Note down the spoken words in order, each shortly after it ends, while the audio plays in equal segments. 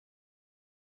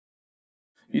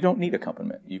You don't need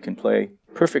accompaniment. You can play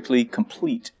perfectly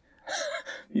complete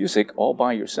music all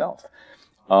by yourself.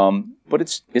 But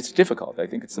it's difficult. I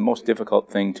think it's the most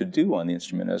difficult thing to do on the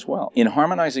instrument as well. In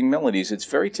harmonizing melodies, it's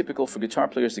very typical for guitar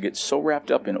players to get so wrapped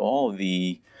up in all of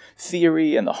the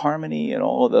theory and the harmony and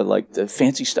all of the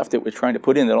fancy stuff that we're trying to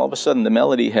put in that all of a sudden the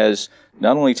melody has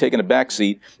not only taken a back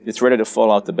seat, it's ready to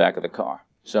fall out the back of the car.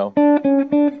 So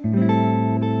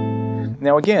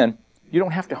now again, you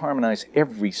don't have to harmonize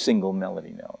every single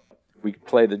melody note. We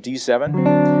play the D7,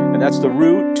 and that's the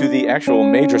root to the actual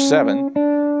major 7.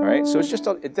 All right, so it's just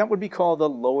that would be called the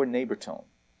lower neighbor tone.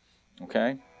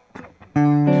 Okay,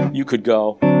 you could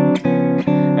go,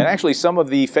 and actually some of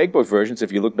the fakebook versions,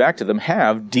 if you look back to them,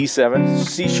 have D7,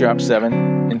 C sharp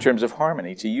 7 in terms of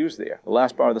harmony to use there. The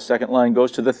last bar of the second line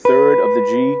goes to the 3rd of the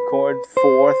G chord,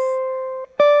 4th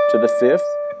to the 5th.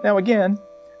 Now again,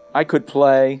 I could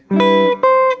play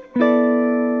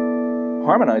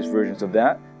harmonized versions of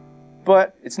that,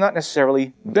 but it's not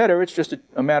necessarily better. It's just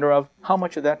a matter of how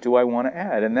much of that do I want to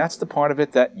add. And that's the part of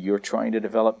it that you're trying to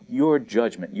develop your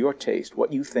judgment, your taste,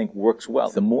 what you think works well.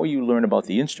 The more you learn about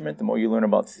the instrument, the more you learn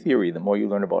about theory, the more you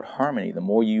learn about harmony, the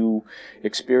more you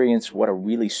experience what a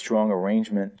really strong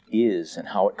arrangement is and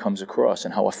how it comes across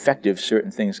and how effective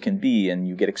certain things can be. And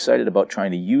you get excited about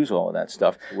trying to use all of that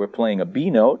stuff. We're playing a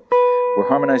B note. We're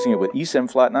harmonizing it with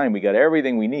E7 flat 9. We got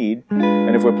everything we need.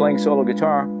 And if we're playing solo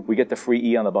guitar, we get the free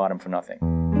E on the bottom for nothing.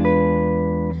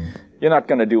 You're not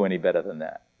going to do any better than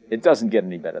that. It doesn't get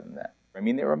any better than that. I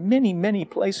mean, there are many, many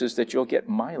places that you'll get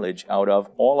mileage out of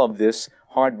all of this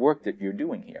hard work that you're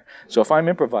doing here. So if I'm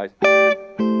improvising,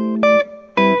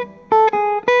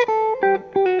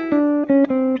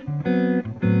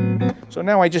 so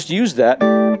now I just use that